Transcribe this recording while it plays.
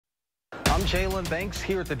I'm Jalen Banks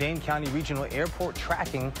here at the Dane County Regional Airport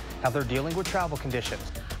tracking how they're dealing with travel conditions.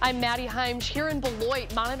 I'm Maddie Heimsch here in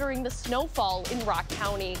Beloit monitoring the snowfall in Rock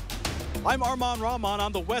County. I'm Armand Rahman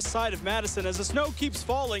on the west side of Madison. As the snow keeps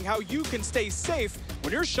falling, how you can stay safe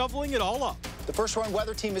when you're shoveling it all up. The First Warn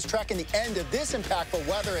Weather Team is tracking the end of this impactful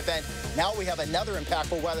weather event. Now we have another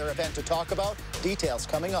impactful weather event to talk about. Details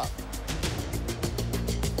coming up.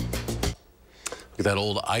 Look at that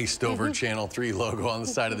old iced over Channel 3 logo on the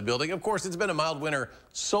side of the building. Of course, it's been a mild winter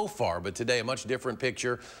so far, but today a much different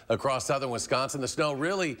picture across southern Wisconsin. The snow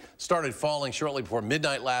really started falling shortly before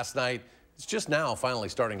midnight last night. It's just now finally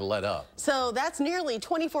starting to let up. So that's nearly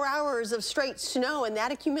 24 hours of straight snow, and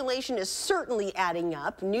that accumulation is certainly adding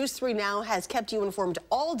up. News 3 Now has kept you informed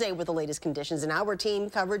all day with the latest conditions, and our team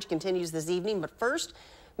coverage continues this evening. But first,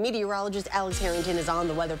 meteorologist Alex Harrington is on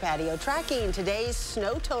the weather patio tracking today's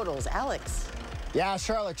snow totals. Alex. Yeah,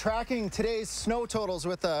 Charlotte, tracking today's snow totals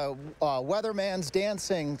with a weatherman's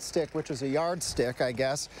dancing stick, which is a yardstick, I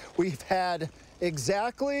guess. We've had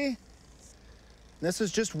exactly, this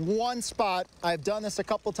is just one spot. I've done this a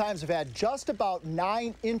couple times. We've had just about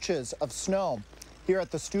 9 inches of snow here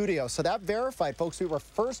at the studio. So that verified, folks, we were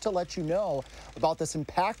first to let you know about this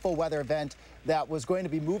impactful weather event that was going to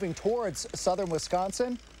be moving towards southern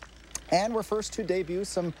Wisconsin. And we're first to debut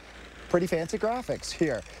some pretty fancy graphics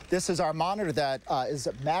here. This is our monitor that is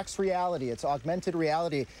max reality. It's augmented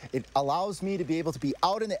reality. It allows me to be able to be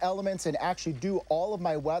out in the elements and actually do all of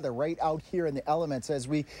my weather right out here in the elements as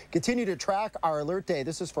we continue to track our alert day.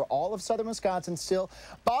 This is for all of southern Wisconsin. Still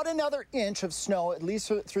about another inch of snow, at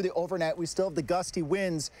least through the overnight. We still have the gusty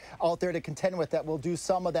winds out there to contend with that will do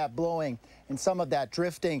some of that blowing and some of that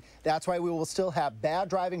drifting. That's why we will still have bad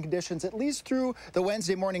driving conditions at least through the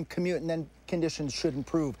Wednesday morning commute, and then conditions should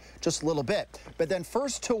improve just a little bit. But then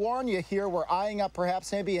first to warn you here, we're eyeing up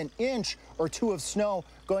perhaps maybe an inch or 2 of snow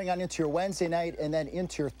going on into your Wednesday night and then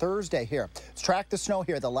into your Thursday here. Let's track the snow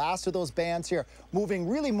here. The last of those bands here moving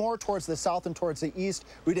really more towards the south and towards the east.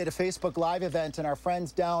 We did a Facebook Live event, and our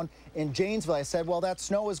friends down in Janesville, I said, well, that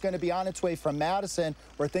snow is going to be on its way from Madison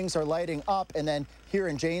where things are lighting up, and then here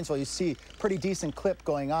in Janesville you see pretty decent clip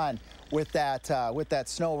going on with that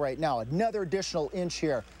snow right now. Another additional inch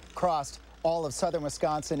here across all of southern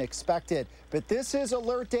Wisconsin expected. But this is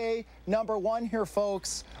alert day number 1 here,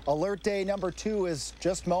 folks. Alert day number 2 is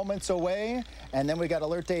just moments away, and then we got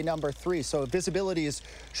alert day number 3. So visibility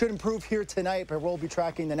should improve here tonight, but we'll be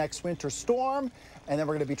tracking the next winter storm, and then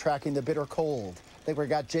we're going to be tracking the bitter cold. I think we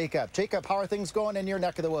got Jacob. Jacob, how are things going in your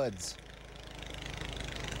neck of the woods?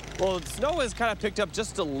 Well, snow has kind of picked up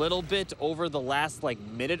just a little bit over the last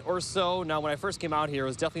minute or so. Now, when I first came out here, it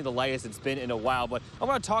was definitely the lightest it's been in a while. But I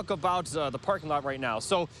want to talk about the parking lot right now.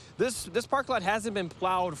 So this parking lot hasn't been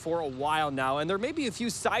plowed for a while now, and there may be a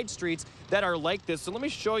few side streets that are like this. So let me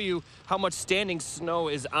show you how much standing snow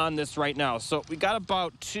is on this right now. So we got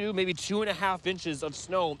about 2, maybe 2.5 inches of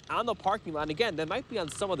snow on the parking lot. And again, that might be on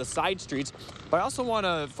some of the side streets, but I also want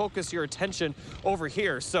to focus your attention over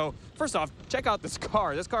here. So first off, check out this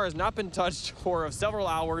car. This car has not been touched for several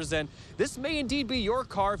hours, and this may indeed be your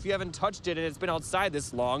car if you haven't touched it and it's been outside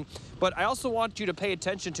this long. But I also want you to pay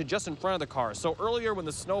attention to just in front of the car. So earlier when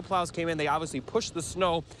the snow plows came in, they obviously pushed the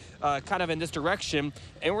snow kind of in this direction,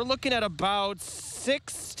 and we're looking at about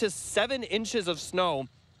 6 to 7 inches of snow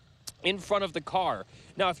in front of the car.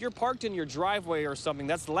 Now, if you're parked in your driveway or something,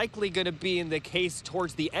 that's likely going to be in the case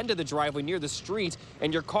towards the end of the driveway near the street,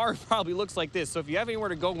 and your car probably looks like this. So if you have anywhere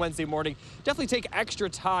to go Wednesday morning, definitely take extra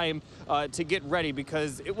time to get ready,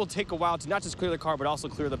 because it will take a while to not just clear the car, but also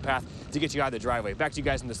clear the path to get you out of the driveway. Back to you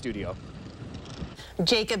guys in the studio.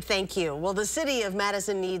 Jacob, thank you. Well, the city of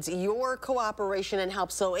Madison needs your cooperation and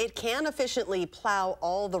help so it can efficiently plow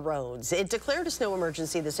all the roads. It declared a snow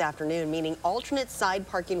emergency this afternoon, meaning alternate side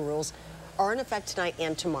parking rules are in effect tonight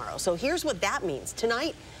and tomorrow. So here's what that means.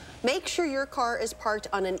 Tonight, make sure your car is parked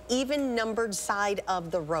on an even numbered side of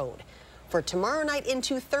the road. For tomorrow night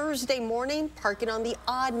into Thursday morning, park it on the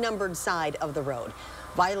odd numbered side of the road.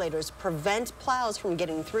 Violators prevent plows from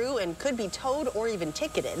getting through and could be towed or even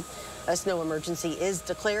ticketed. A snow emergency is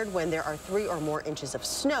declared when there are 3 or more inches of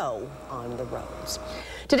snow on the roads.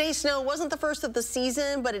 Today's snow wasn't the first of the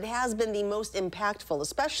season, but it has been the most impactful,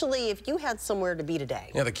 especially if you had somewhere to be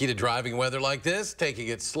today. Yeah, the key to driving weather like this, taking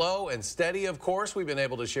it slow and steady, of course. We've been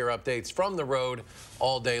able to share updates from the road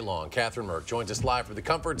all day long. Catherine Merck joins us live for the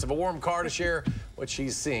comforts of a warm car to share what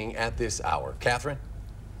she's seeing at this hour. Catherine?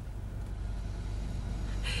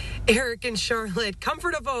 Eric and Charlotte,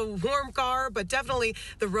 comfort of a warm car, but definitely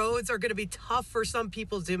the roads are going to be tough for some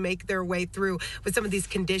people to make their way through with some of these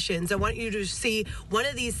conditions. I want you to see one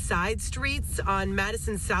of these side streets on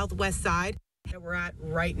Madison's southwest side. that we're at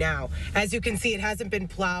right now. As you can see, it hasn't been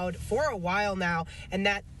plowed for a while now, and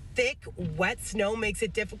that thick, wet snow makes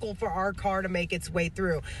it difficult for our car to make its way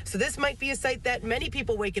through. So this might be a sight that many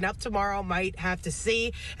people waking up tomorrow might have to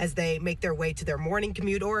see as they make their way to their morning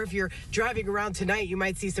commute, or if you're driving around tonight, you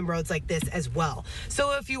might see some roads like this as well.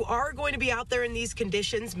 So if you are going to be out there in these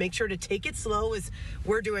conditions, make sure to take it slow as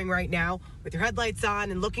we're doing right now, with your headlights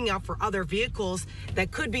on and looking out for other vehicles that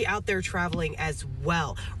could be out there traveling as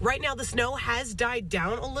well. Right now, the snow has died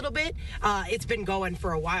down a little bit. It's been going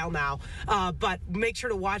for a while now, but make sure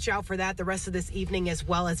to watch out for that the rest of this evening, as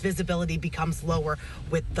well as visibility becomes lower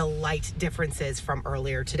with the light differences from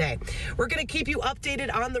earlier today. We're going to keep you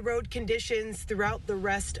updated on the road conditions throughout the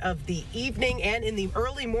rest of the evening and in the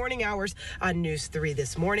early morning hours on News 3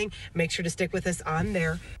 this morning. Make sure to stick with us on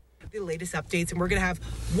there. The latest updates, and we're going to have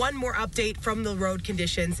one more update from the road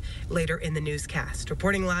conditions later in the newscast.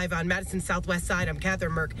 Reporting live on Madison's southwest side, I'm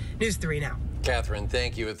Catherine Merck, News 3 Now. Catherine,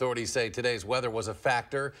 thank you. Authorities say today's weather was a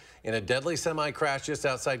factor in a deadly semi-crash just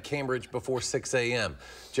outside Cambridge before 6 a.m.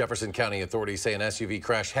 Jefferson County authorities say an SUV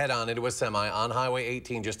crashed head-on into a semi on Highway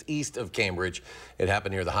 18 just east of Cambridge. It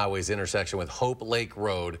happened near the highway's intersection with Hope Lake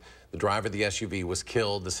Road. The driver of the SUV was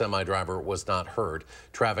killed. The semi-driver was not hurt.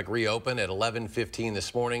 Traffic reopened at 11:15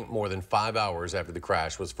 this morning, more than 5 hours after the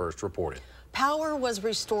crash was first reported. Power was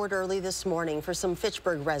restored early this morning for some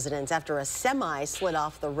Fitchburg residents after a semi slid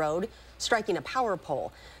off the road, striking a power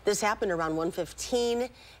pole. This happened around 1:15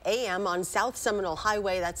 a.m. on South Seminole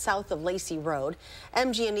Highway, that's south of Lacey Road.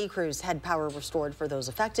 MG&E crews had power restored for those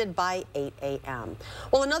affected by 8 a.m.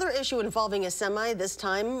 Well, another issue involving a semi, this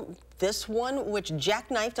time this one, which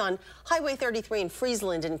jackknifed on Highway 33 in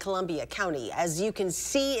Friesland in Columbia County. As you can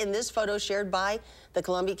see in this photo shared by the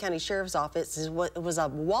Columbia County Sheriff's Office, it was a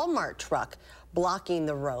Walmart truck blocking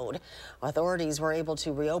the road. Authorities were able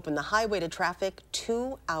to reopen the highway to traffic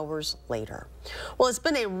 2 hours later. Well, it's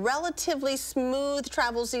been a relatively smooth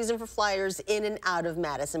travel season for flyers in and out of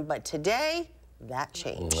Madison, but today, that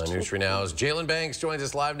changed. News 3 Now's Jalen Banks joins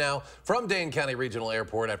us live now from Dane County Regional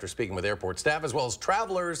Airport after speaking with airport staff as well as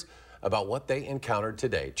travelers about what they encountered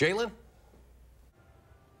today. Jalen?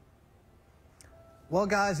 Well,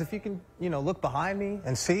 guys, if you can, look behind me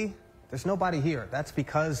and see, there's nobody here. That's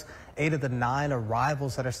because 8 of the 9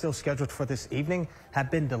 arrivals that are still scheduled for this evening have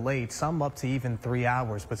been delayed, some up to even 3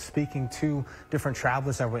 hours. But speaking to different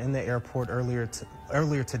travelers that were in the airport earlier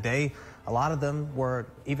today, a lot of them were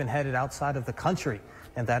even headed outside of the country,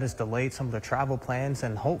 and that has delayed some of their travel plans,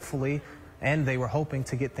 and they were hoping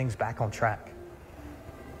to get things back on track.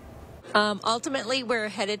 Ultimately, we're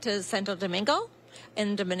headed to Santo Domingo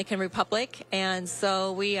in Dominican Republic, and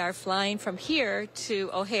so we are flying from here to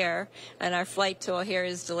O'Hare, and our flight to O'Hare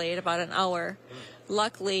is delayed about an hour.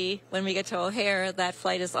 Luckily, when we get to O'Hare, that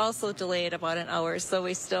flight is also delayed about an hour, so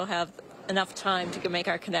we still have enough time to make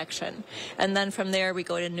our connection. And then from there, we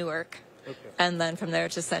go to Newark, and then from there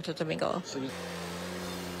to Santo Domingo.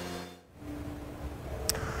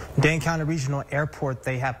 Dane County Regional Airport,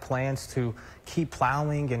 they have plans to keep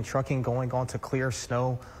plowing and trucking going on to clear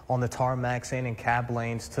snow on the tarmacs and in cab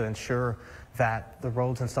lanes to ensure that the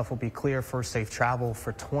roads and stuff will be clear for safe travel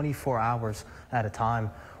for 24 hours at a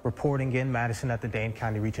time. Reporting in Madison at the Dane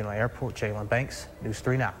County Regional Airport, Jalen Banks, News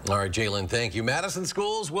 3 Now. All right, Jalen, thank you. Madison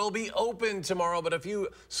schools will be open tomorrow, but a few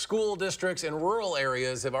school districts in rural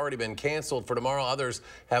areas have already been canceled for tomorrow. Others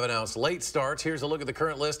have announced late starts. Here's a look at the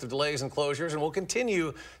current list of delays and closures, and we'll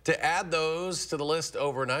continue to add those to the list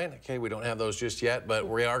overnight. Okay, we don't have those just yet, but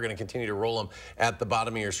we are going to continue to roll them at the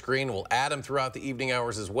bottom of your screen. We'll add them throughout the evening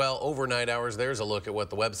hours as well, overnight hours. There's a look at what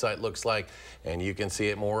the website looks like, and you can see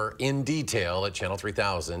it more in detail at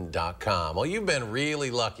channel3000.com. Well, you've been really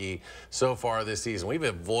lucky so far this season. We've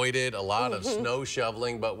avoided a lot of snow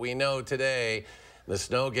shoveling, but we know today the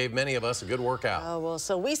snow gave many of us a good workout. Oh, well,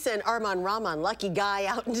 so we sent Arman Rahman, lucky guy,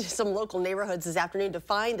 out into some local neighborhoods this afternoon to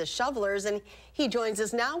find the shovelers, and he joins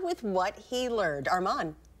us now with what he learned.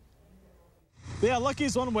 Arman. Yeah, lucky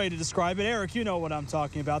is one way to describe it. Eric, you know what I'm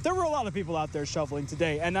talking about. There were a lot of people out there shoveling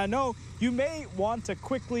today, and I know you may want to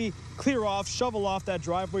quickly shovel off that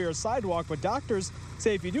driveway or sidewalk, but doctors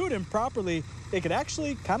say if you do it improperly, it could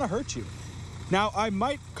actually kind of hurt you. Now, I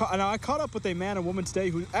caught up with a man and woman today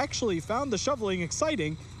who actually found the shoveling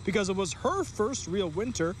exciting because it was her first real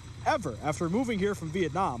winter ever after moving here from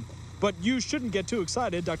Vietnam. But you shouldn't get too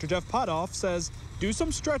excited. Dr. Jeff Potoff says do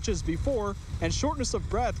some stretches before, and shortness of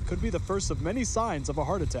breath could be the first of many signs of a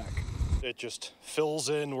heart attack. It just fills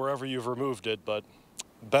in wherever you've removed it, but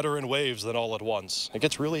better in waves than all at once. It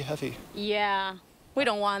gets really heavy. Yeah, we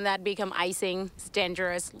don't want that to become icing. It's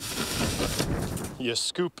dangerous. You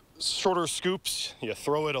scoop shorter scoops, you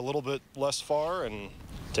throw it a little bit less far, and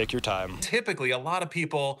Take your time. Typically, a lot of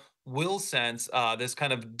people will sense this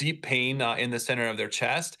kind of deep pain in the center of their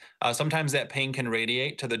chest. Sometimes that pain can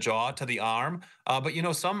radiate to the jaw, to the arm. But you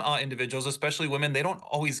know, some individuals, especially women, they don't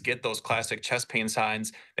always get those classic chest pain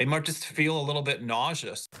signs. They might just feel a little bit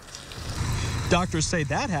nauseous. Doctors say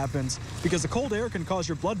that happens because the cold air can cause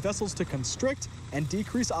your blood vessels to constrict and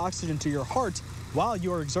decrease oxygen to your heart while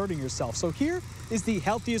you are exerting yourself. So here is the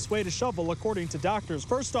healthiest way to shovel according to doctors.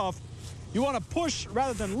 First off, you want to push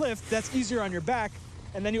rather than lift. That's easier on your back.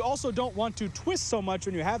 And then you also don't want to twist so much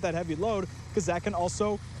when you have that heavy load because that can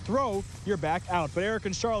also throw your back out. But Eric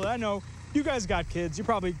and Charlotte, I know you guys got kids. You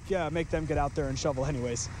probably make them get out there and shovel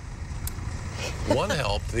anyways. One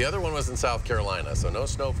helped. The other one was in South Carolina, so no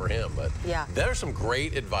snow for him. But yeah, there's some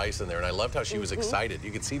great advice in there, and I loved how she was excited.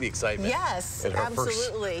 You could see the excitement. Yes, in her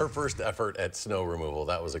absolutely. Her first effort at snow removal.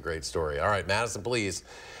 That was a great story. All right, Madison police,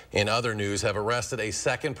 in other news, have arrested a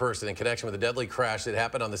second person in connection with a deadly crash that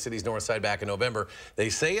happened on the city's north side back in November. They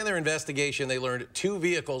say in their investigation they learned 2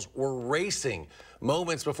 vehicles were racing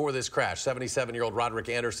moments before this crash. 77-year-old Roderick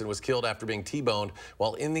Anderson was killed after being T-boned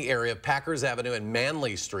while in the area of Packers Avenue and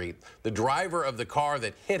Manley Street. The driver of the car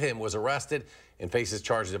that hit him was arrested and faces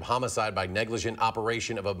charges of homicide by negligent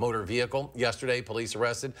operation of a motor vehicle. Yesterday, police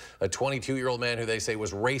arrested a 22-year-old man who they say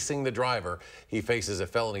was racing the driver. He faces a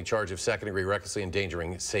felony charge of second-degree recklessly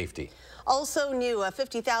endangering safety. Also new, a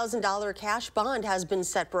 $50,000 cash bond has been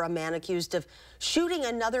set for a man accused of shooting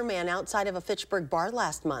another man outside of a Fitchburg bar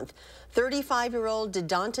last month. 35-year-old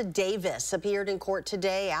Dedonta Davis appeared in court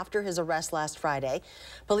today after his arrest last Friday.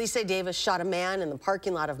 Police say Davis shot a man in the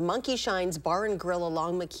parking lot of Monkey Shine's Bar and Grill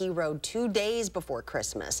along McKee Road 2 days before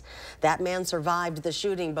Christmas. That man survived the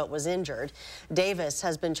shooting but was injured. Davis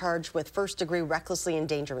has been charged with first-degree recklessly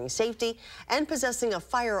endangering safety and possessing a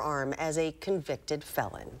firearm as a convicted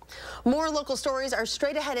felon. More local stories are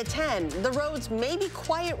straight ahead at 10. The roads may be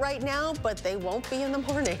quiet right now, but they won't be in the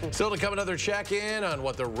morning. Still to come, another check-in on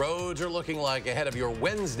what the roads are looking like ahead of your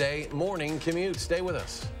Wednesday morning commute. Stay with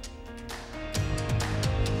us.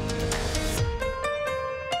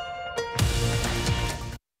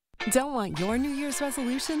 Don't want your New Year's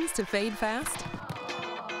resolutions to fade fast?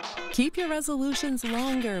 Keep your resolutions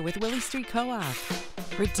longer with Willie Street Co-op.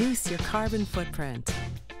 Reduce your carbon footprint.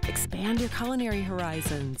 Expand your culinary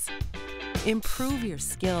horizons. Improve your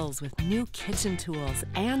skills with new kitchen tools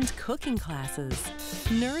and cooking classes.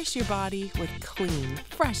 Nourish your body with clean,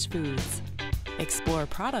 fresh foods. Explore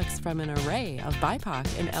products from an array of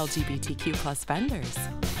BIPOC and LGBTQ+ vendors.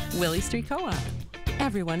 Willie Street Co-op.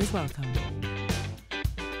 Everyone is welcome.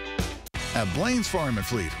 At Blaine's Farm and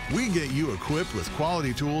Fleet, we get you equipped with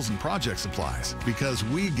quality tools and project supplies because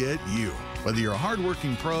we get you. Whether you're a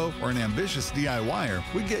hardworking pro or an ambitious DIYer,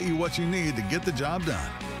 we get you what you need to get the job done.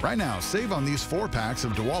 Right now, save on these 4 packs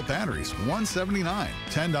of DeWalt batteries, $179.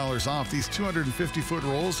 $10 off these 250-foot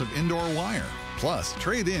rolls of indoor wire. Plus,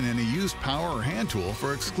 trade in any used power or hand tool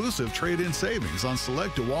for exclusive trade-in savings on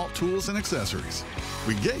select DeWalt tools and accessories.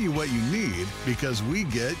 We get you what you need because we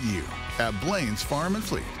get you at Blaine's Farm and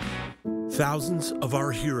Fleet. Thousands of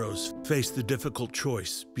our heroes face the difficult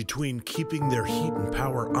choice between keeping their heat and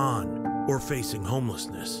power on or facing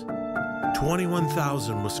homelessness.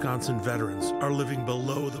 21,000 Wisconsin veterans are living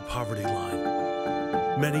below the poverty line,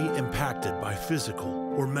 many impacted by physical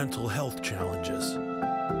or mental health challenges.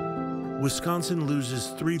 Wisconsin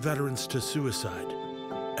loses 3 veterans to suicide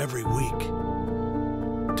every week.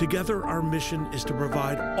 Together, our mission is to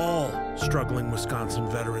provide all struggling Wisconsin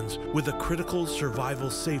veterans with a critical survival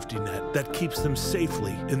safety net that keeps them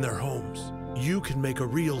safely in their homes. You can make a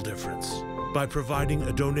real difference by providing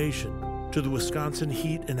a donation to the Wisconsin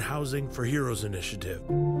Heat and Housing for Heroes initiative,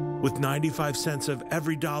 with 95 cents of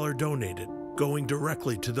every dollar donated going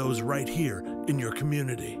directly to those right here in your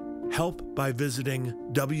community. Help by visiting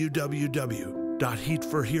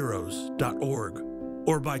www.heatforheroes.org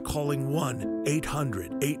or by calling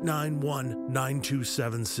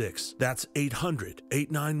 1-800-891-9276. That's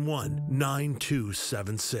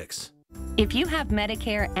 800-891-9276. If you have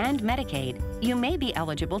Medicare and Medicaid, you may be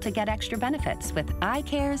eligible to get extra benefits with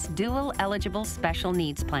iCare's dual eligible special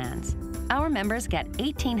needs plans. Our members get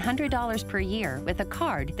 $1,800 per year with a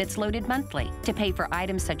card that's loaded monthly to pay for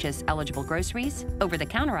items such as eligible groceries,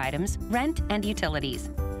 over-the-counter items, rent, and utilities.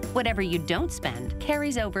 Whatever you don't spend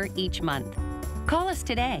carries over each month. Call us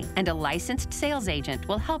today, and a licensed sales agent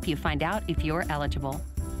will help you find out if you're eligible.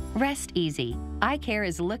 Rest easy. iCare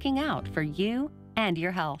is looking out for you and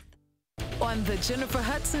your health. On the Jennifer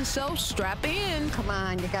Hudson Show, strap in. Come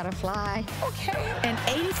on, you gotta fly. Okay. An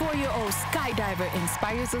 84-year-old skydiver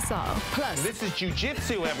inspires us all. Plus, this is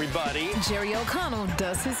jiu-jitsu, everybody. Jerry O'Connell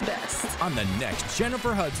does his best. On the next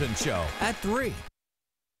Jennifer Hudson Show at 3.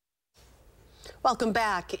 Welcome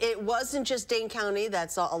back. It wasn't just Dane County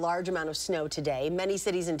that saw a large amount of snow today. Many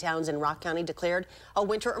cities and towns in Rock County declared a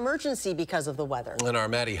winter emergency because of the weather. And our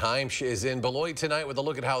Maddie Heimsch is in Beloit tonight with a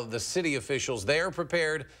look at how the city officials there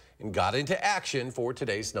prepared and got into action for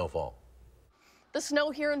today's snowfall. The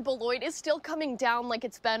snow here in Beloit is still coming down like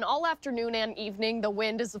it's been all afternoon and evening. The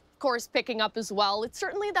wind is, of course, picking up as well. It's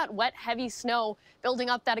certainly that wet, heavy snow building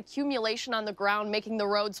up that accumulation on the ground, making the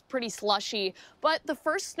roads pretty slushy. But the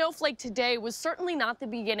first snowflake today was certainly not the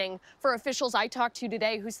beginning for officials I talked to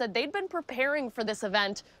today who said they'd been preparing for this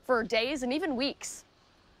event for days and even weeks.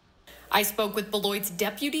 I spoke with Beloit's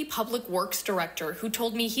Deputy Public Works Director, who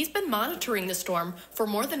told me he's been monitoring the storm for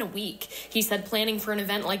more than a week. He said planning for an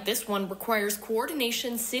event like this one requires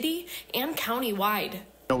coordination city and county-wide.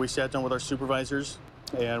 We sat down with our supervisors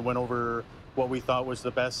and went over what we thought was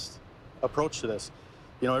the best approach to this.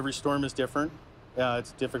 Every storm is different.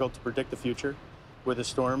 It's difficult to predict the future with a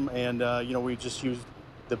storm, and we just used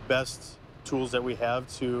the best tools that we have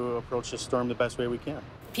to approach the storm the best way we can.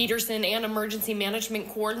 Peterson and Emergency Management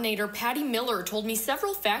Coordinator Patty Miller told me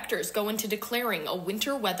several factors go into declaring a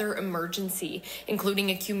winter weather emergency,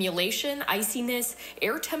 including accumulation, iciness,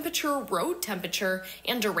 air temperature, road temperature,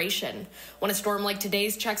 and duration. When a storm like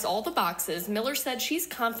today's checks all the boxes, Miller said she's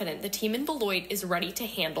confident the team in Beloit is ready to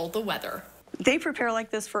handle the weather. They prepare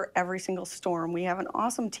like this for every single storm. We have an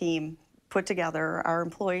awesome team put together. Our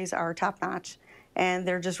employees are top-notch, and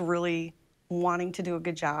they're just really wanting to do a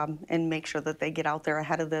good job and make sure that they get out there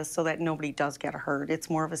ahead of this so that nobody does get hurt. It's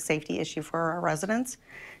more of a safety issue for our residents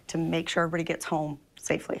to make sure everybody gets home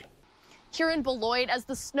safely. Here in Beloit, as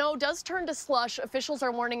the snow does turn to slush, officials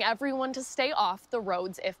are warning everyone to stay off the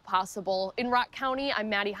roads if possible. In Rock County, I'm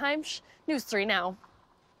Maddie Heimsch, News 3 Now.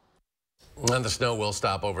 And the snow will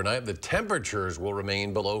stop overnight. The temperatures will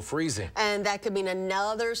remain below freezing. And that could mean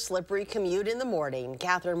another slippery commute in the morning.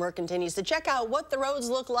 Catherine Merck continues to check out what the roads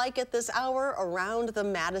look like at this hour around the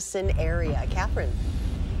Madison area. Catherine.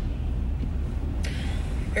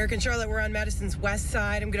 Eric and Charlotte, we're on Madison's west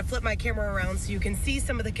side. I'm going to flip my camera around so you can see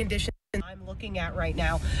some of the conditions I'm looking at right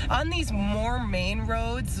now. On these more main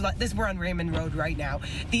roads, we're on Raymond Road right now.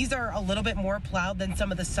 These are a little bit more plowed than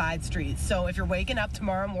some of the side streets. So if you're waking up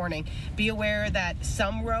tomorrow morning, be aware that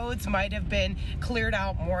some roads might have been cleared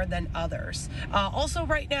out more than others. Also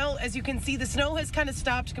right now, as you can see, the snow has kind of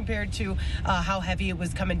stopped compared to how heavy it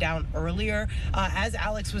was coming down earlier. As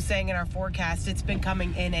Alex was saying in our forecast, it's been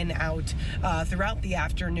coming in and out throughout the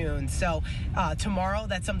afternoon. So tomorrow,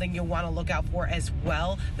 that's something you'll want to look out for as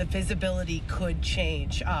well. The visibility could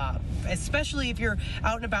change, especially if you're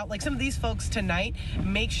out and about like some of these folks tonight.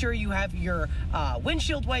 Make sure you have your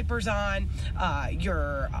windshield wipers on,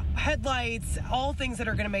 your headlights, all things that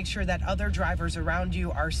are going to make sure that other drivers around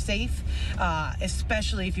you are safe,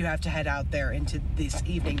 especially if you have to head out there into this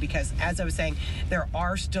evening, because as I was saying, there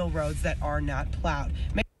are still roads that are not plowed.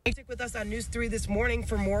 Stick with us on News 3 this morning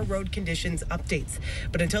for more road conditions updates.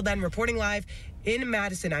 But until then, reporting live in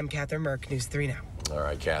Madison, I'm Catherine Merck, News 3 Now. All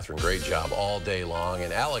right, Catherine, great job all day long.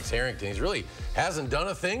 And Alex Harrington, he really hasn't done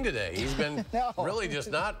a thing today. He's been really just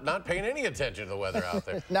not paying any attention to the weather out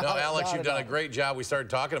there. No, Alex, you've done a great job. We started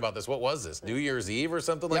talking about this. What was this, New Year's Eve or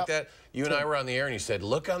something like that? You and I were on the air, and you said,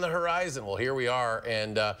 look on the horizon. Well, here we are.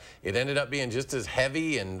 And it ended up being just as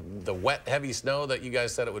heavy and the wet, heavy snow that you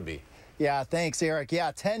guys said it would be. Yeah, thanks, Eric.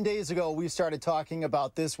 Yeah, 10 days ago, we started talking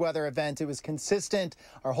about this weather event. It was consistent.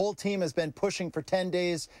 Our whole team has been pushing for 10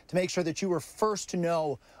 days to make sure that you were first to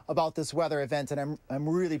know about this weather event, and I'm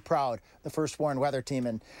really proud, the First Warn Weather Team.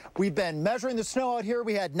 And we've been measuring the snow out here.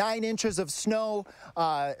 We had 9 inches of snow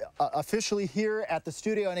officially here at the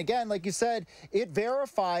studio. And again, like you said, it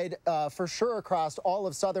verified for sure across all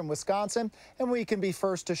of southern Wisconsin. And we can be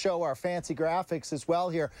first to show our fancy graphics as well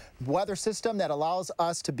here. Weather system that allows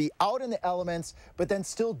us to be out in the elements, but then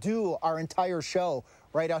still do our entire show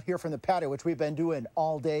right out here from the patio, which we've been doing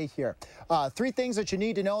all day here. 3 things that you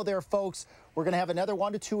need to know there, folks. We're going to have another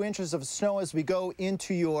 1 to 2 inches of snow as we go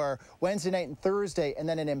into your Wednesday night and Thursday, and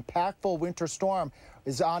then an impactful winter storm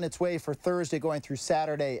is on its way for Thursday going through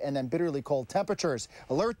Saturday, and then bitterly cold temperatures.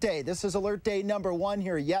 Alert day. This is alert day number 1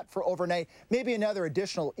 here yet for overnight. Maybe another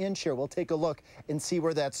additional inch here. We'll take a look and see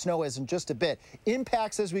where that snow is in just a bit.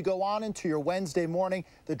 Impacts as we go on into your Wednesday morning.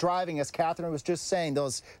 The driving, as Catherine was just saying,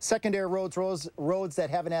 those secondary roads that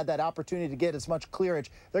haven't had that opportunity to get as much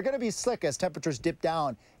clearage, they're going to be slick as temperatures dip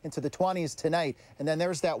down into the 20s tonight. And then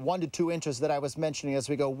there's that 1 to 2 inches that I was mentioning as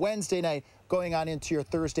we go Wednesday night going on into your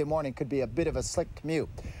Thursday morning. Could be a bit of a slick commute.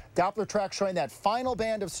 Doppler track showing that final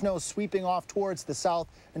band of snow sweeping off towards the south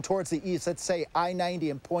and towards the east. Let's say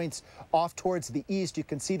I-90 and points off towards the east. You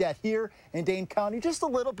can see that here in Dane County. Just a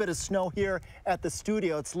little bit of snow here at the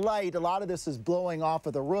studio. It's light. A lot of this is blowing off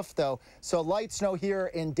of the roof, though. So light snow here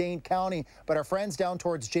in Dane County. But our friends down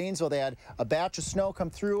towards Janesville, they had a batch of snow come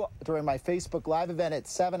through during my Facebook Live event at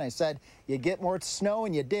 7. I said, you get more snow,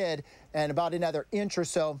 and you did, and about another inch or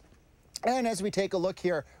so. And as we take a look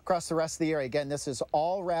here across the rest of the area, again, this is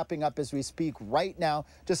all wrapping up as we speak right now.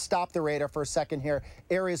 Just stop the radar for a second here.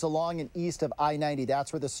 Areas along and east of I-90,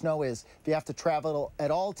 that's where the snow is. If you have to travel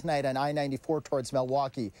at all tonight on I-94 towards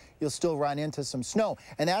Milwaukee, you'll still run into some snow.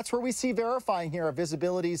 And that's where we see verifying here. Our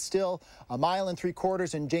visibility is still 1.75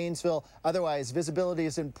 miles in Janesville. Otherwise, visibility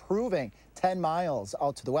is improving 10 miles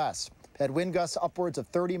out to the west. Had wind gusts upwards of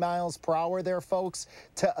 30 miles per hour there, folks.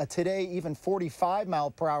 Today, even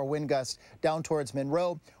 45-mile-per-hour wind gusts down towards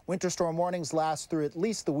Monroe. Winter storm warnings last through at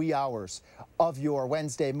least the wee hours of your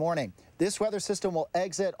Wednesday morning. This weather system will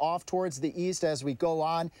exit off towards the east as we go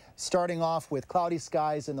on, starting off with cloudy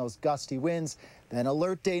skies and those gusty winds. Then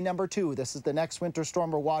alert day number 2. This is the next winter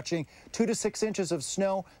storm we're watching. 2 to 6 inches of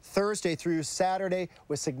snow Thursday through Saturday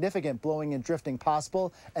with significant blowing and drifting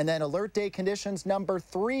possible. And then alert day conditions number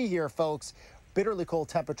 3 here, folks. Bitterly cold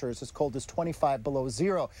temperatures, as cold as 25 below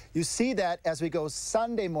zero. You see that as we go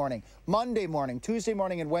Sunday morning, Monday morning, Tuesday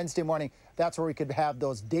morning, and Wednesday morning. That's where we could have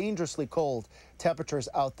those dangerously cold temperatures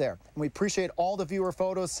out there. And we appreciate all the viewer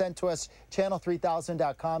photos sent to us,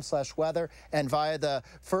 channel3000.com/weather and via the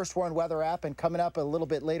First Warn Weather app. And coming up a little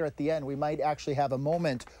bit later at the end, we might actually have a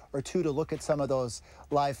moment or two to look at some of those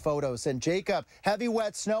live photos. And Jacob, heavy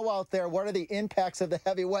wet snow out there. What are the impacts of the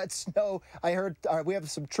heavy wet snow? I heard we have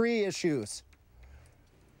some tree issues.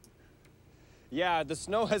 Yeah, the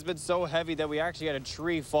snow has been so heavy that we actually had a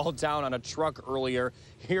tree fall down on a truck earlier.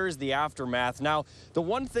 Here's the aftermath. Now, the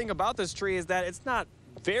one thing about this tree is that it's not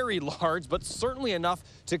very large, but certainly enough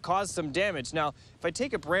to cause some damage. Now, if I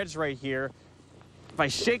take a branch right here, if I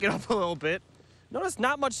shake it up a little bit, notice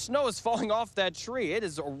not much snow is falling off that tree. It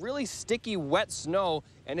is a really sticky, wet snow,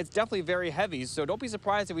 and it's definitely very heavy. So don't be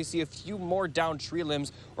surprised if we see a few more down tree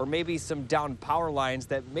limbs or maybe some down power lines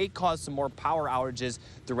that may cause some more power outages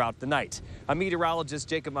throughout the night. I'm meteorologist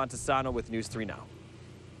Jacob Montesano with News 3 Now.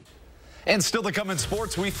 And still to come in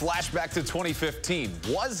sports, we flash back to 2015.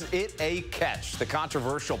 Was it a catch? The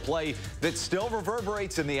controversial play that still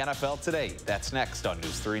reverberates in the NFL today. That's next on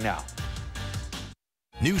News 3 Now.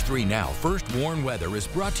 News 3 Now First Warn Weather is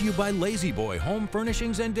brought to you by Lazy Boy Home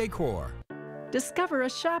Furnishings and Decor. Discover a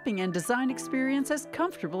shopping and design experience as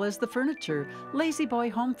comfortable as the furniture. Lazy Boy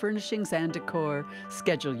Home Furnishings and Decor.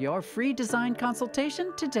 Schedule your free design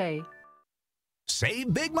consultation today.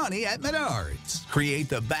 Save big money at Menards. Create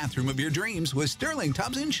the bathroom of your dreams with Sterling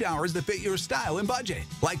tubs and showers that fit your style and budget.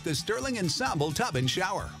 Like the Sterling Ensemble Tub and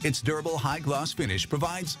Shower. Its durable high-gloss finish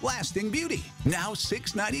provides lasting beauty. Now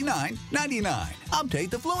 $699.99. Update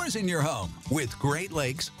the floors in your home with Great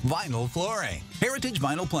Lakes Vinyl Flooring. Heritage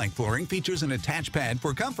Vinyl Plank Flooring features an attached pad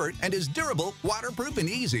for comfort and is durable, waterproof, and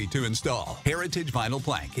easy to install. Heritage Vinyl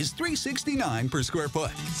Plank is $369 per square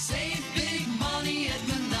foot. Save big money at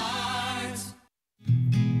Menards.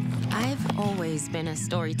 I've always been a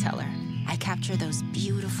storyteller. I capture those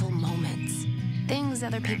beautiful moments, things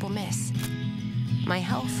other people miss. My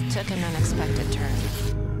health took an unexpected turn,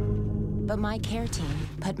 but my care team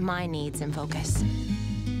put my needs in focus,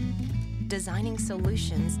 designing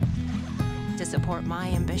solutions to support my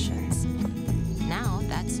ambitions. Now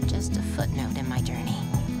that's just a footnote in my journey,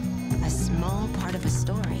 a small part of a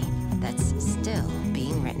story that's still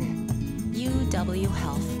being written. UW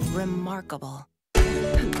Health, remarkable.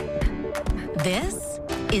 This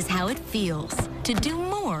is how it feels to do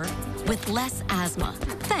more with less asthma,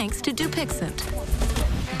 thanks to Dupixent.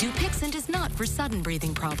 Dupixent is not for sudden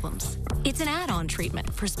breathing problems. It's an add-on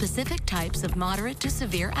treatment for specific types of moderate to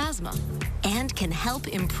severe asthma and can help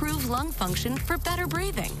improve lung function for better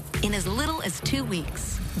breathing in as little as 2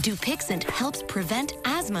 weeks. Dupixent helps prevent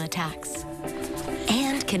asthma attacks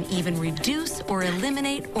and can even reduce or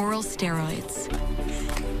eliminate oral steroids.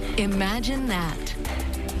 Imagine that.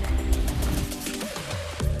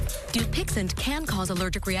 Dupixent can cause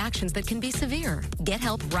allergic reactions that can be severe. Get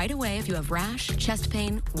help right away if you have rash, chest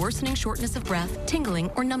pain, worsening shortness of breath, tingling,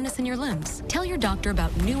 or numbness in your limbs. Tell your doctor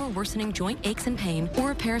about new or worsening joint aches and pain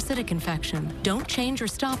or a parasitic infection. Don't change or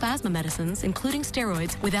stop asthma medicines, including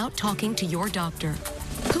steroids, without talking to your doctor.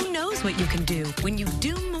 Who knows what you can do when you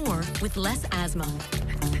do more with less asthma?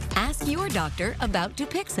 Ask your doctor about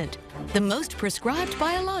Dupixent, the most prescribed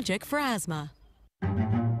biologic for asthma.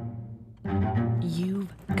 You've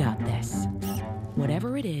got this.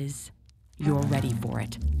 Whatever it is, you're ready for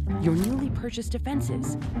it. Your newly purchased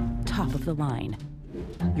defenses, top of the line.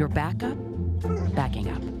 Your backup, backing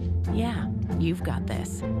up. Yeah, you've got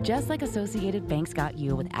this. Just like Associated Bank's got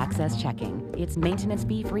you with Access Checking. It's maintenance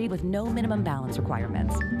fee-free with no minimum balance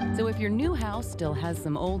requirements. So if your new house still has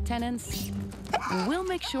some old tenants, we'll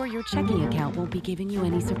make sure your checking account won't be giving you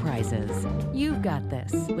any surprises. You've got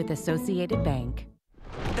this with Associated Bank.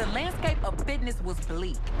 The landscape of fitness was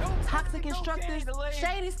bleak. Toxic instructors,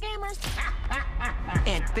 shady scammers,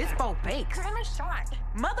 and Bispo Bakes.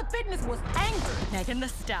 Mother Fitness was angry. Megan the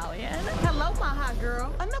Stallion. Hello, my hot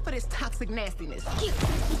girl. Enough of this toxic nastiness.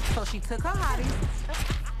 So she took her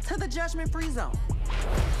hotties to the judgment-free zone.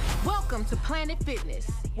 Welcome to Planet Fitness,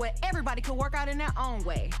 where everybody can work out in their own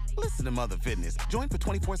way. Listen to Mother Fitness. Join for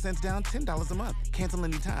 24 cents down, $10 a month. Cancel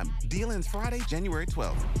anytime. Deal ends Friday, January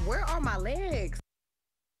 12th. Where are my legs?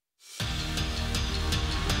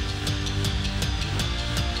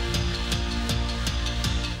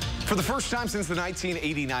 For the first time since the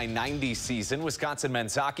 1989-90 season, Wisconsin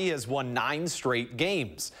men's hockey has won 9 straight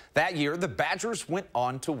games. That year, the Badgers went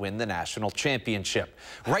on to win the national championship.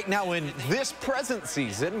 Right now in this present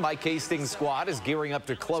season, Mike Hastings' squad is gearing up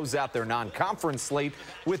to close out their non-conference slate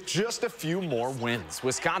with just a few more wins.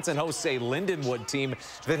 Wisconsin hosts a Lindenwood team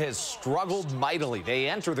that has struggled mightily. They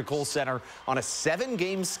enter the Kohl Center on a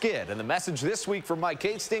 7-game skid, and the message this week from Mike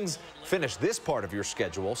Hastings: finish this part of your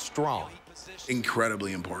schedule strong.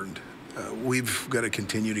 Incredibly important. We've got to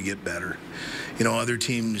continue to get better. You know, other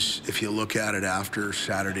teams, if you look at it after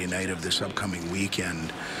Saturday night of this upcoming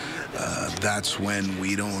weekend, that's when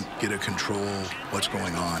we don't get to control what's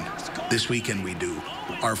going on. This weekend we do.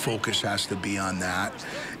 Our focus has to be on that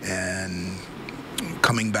and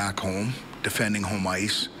coming back home, defending home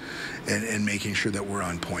ice, and making sure that we're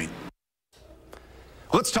on point.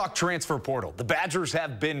 Let's talk transfer portal. The Badgers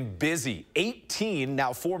have been busy. 18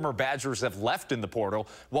 now former Badgers have left in the portal,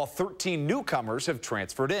 while 13 newcomers have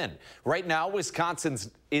transferred in. Right now, Wisconsin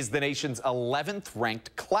is the nation's 11th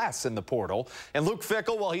ranked class in the portal. And Luke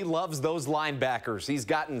Fickell, well, he loves those linebackers. He's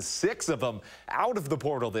gotten 6 of them out of the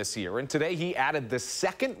portal this year. And today he added the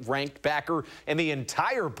 2nd ranked backer in the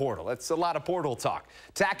entire portal. That's a lot of portal talk.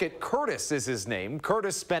 Tackett Curtis is his name.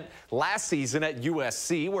 Curtis spent last season at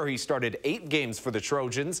USC, where he started 8 games for the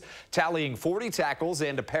Trojans, tallying 40 tackles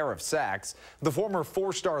and a pair of sacks. The former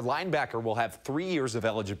 4-star linebacker will have 3 years of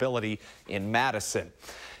eligibility in Madison.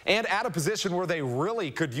 And at a position where they really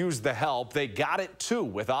could use the help, they got it too,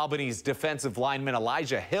 with Albany's defensive lineman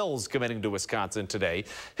Elijah Hills committing to Wisconsin today.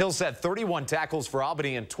 Hills had 31 tackles for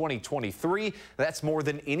Albany in 2023. That's more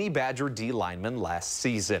than any Badger D lineman last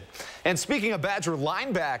season. And speaking of Badger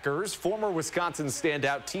linebackers, former Wisconsin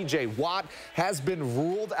standout TJ Watt has been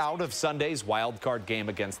ruled out of Sunday's wild card game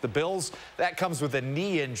against the Bills. That comes with a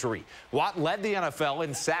knee injury. Watt led the NFL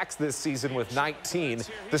in sacks this season with 19.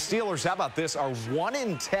 The Steelers, how about this, are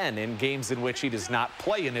 1-10 in games in which he does not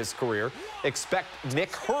play in his career. Expect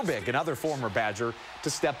Nick Herbig, another former Badger, to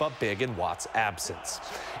step up big in Watt's absence.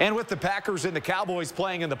 And with the Packers and the Cowboys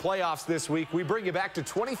playing in the playoffs this week, we bring you back to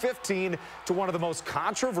 2015 to one of the most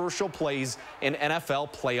controversial plays in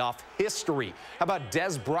NFL playoff history. How about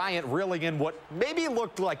Des Bryant reeling in what maybe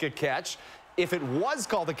looked like a catch? If it was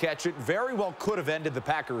called a catch, it very well could have ended the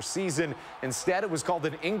Packers' season. Instead, it was called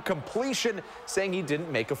an incompletion, saying he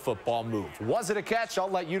didn't make a football move. Was it a catch? I'll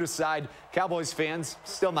let you decide. Cowboys fans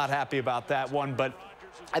still not happy about that one, but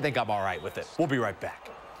I think I'm all right with it. We'll be right back.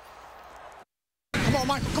 Come on,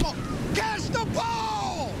 Michael, come on. Catch the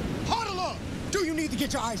ball! Huddle up! Do you need to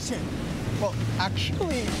get your eyes checked? Well,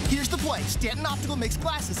 actually, here's the play. Stanton Optical makes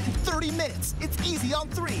glasses in 30 minutes. It's easy on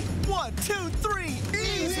 3. 1, 2, 3.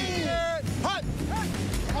 Easy! Hut!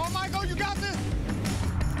 Come on, Michael, you got this!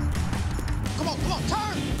 Come on,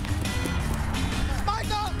 turn!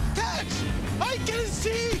 Michael, catch! I can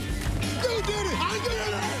see! You did it! I did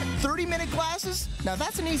it! 30-minute glasses? Now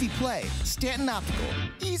that's an easy play. Stanton Optical.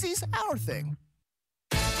 Easy's our thing.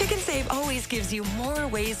 Pick and Save always gives you more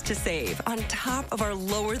ways to save on top of our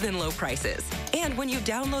lower-than-low prices. And when you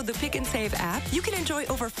download the Pick and Save app, you can enjoy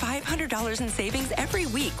over $500 in savings every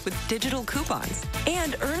week with digital coupons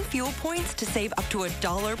and earn fuel points to save up to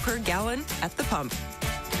 $1 per gallon at the pump.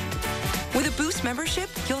 With a Boost membership,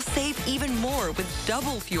 you'll save even more with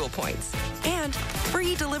double fuel points and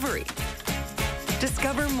free delivery.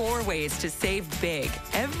 Discover more ways to save big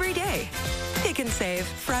every day. Pick and Save,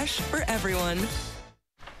 fresh for everyone.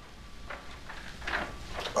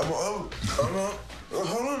 Hold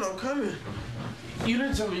on, I'm coming. You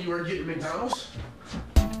didn't tell me you were getting McDonald's.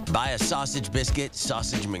 Buy a sausage biscuit,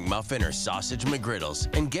 sausage McMuffin, or sausage McGriddles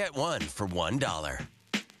and get one for $1.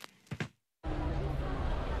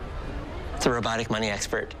 It's a robotic money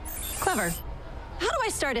expert. Clever. How do I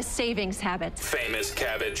start a savings habit? Famous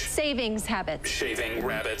cabbage. Savings habit. Shaving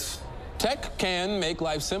rabbits. Tech can make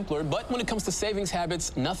life simpler, but when it comes to savings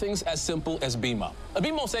habits, nothing's as simple as BMO. A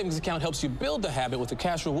BMO savings account helps you build the habit with a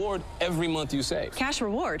cash reward every month you save. Cash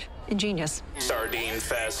reward? Ingenious. Sardine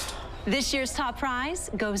fest. This year's top prize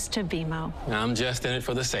goes to BMO. I'm just in it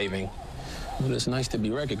for the saving, but it's nice to be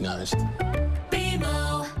recognized.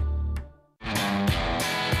 BMO.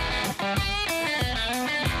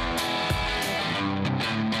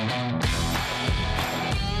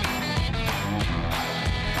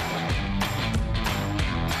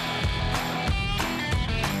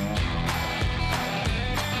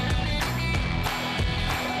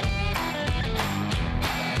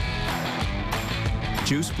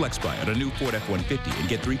 Choose FlexBuy at a new Ford F-150 and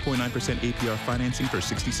get 3.9% APR financing for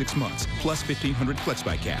 66 months, plus 1,500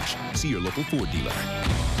 FlexBuy cash. See your local Ford dealer.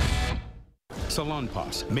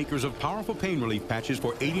 Salonpas, makers of powerful pain relief patches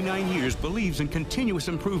for 89 years, believes in continuous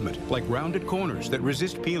improvement, like rounded corners that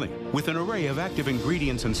resist peeling, with an array of active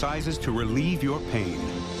ingredients and sizes to relieve your pain.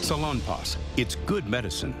 Salonpas, it's good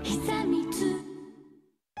medicine.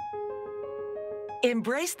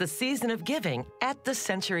 Embrace the season of giving at the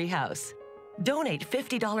Century House. Donate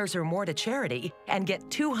 $50 or more to charity and get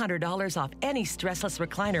 $200 off any stressless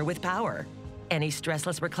recliner with power, any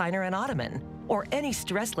stressless recliner and ottoman, or any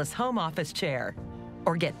stressless home office chair.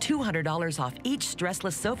 Or get $200 off each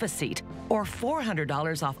stressless sofa seat, or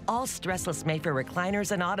 $400 off all stressless Mayfair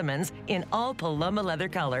recliners and ottomans in all Paloma leather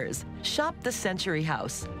colors. Shop the Century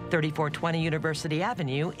House, 3420 University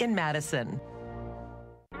Avenue in Madison.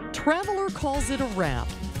 Traveler calls it a wrap,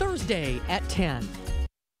 Thursday at 10.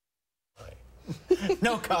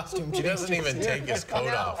 No costume. He doesn't even take his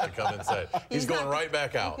coat off to come inside. He's going right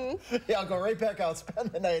back out. Yeah, I'll go right back out,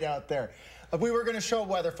 spend the night out there. We were going to show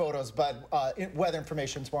weather photos, but weather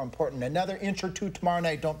information is more important. Another inch or two tomorrow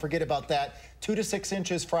night. Don't forget about that. 2 to 6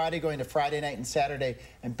 inches Friday, going to Friday night and Saturday,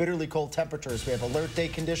 and bitterly cold temperatures. We have alert day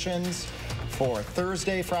conditions for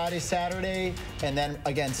Thursday, Friday, Saturday, and then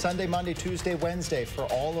again Sunday, Monday, Tuesday, Wednesday for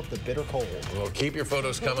all of the bitter cold. Well, keep your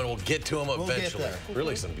photos coming. We'll get to them eventually. We'll get there.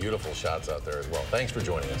 Really some beautiful shots out there as well. Thanks for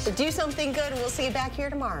joining us. Do something good, and we'll see you back here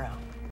tomorrow.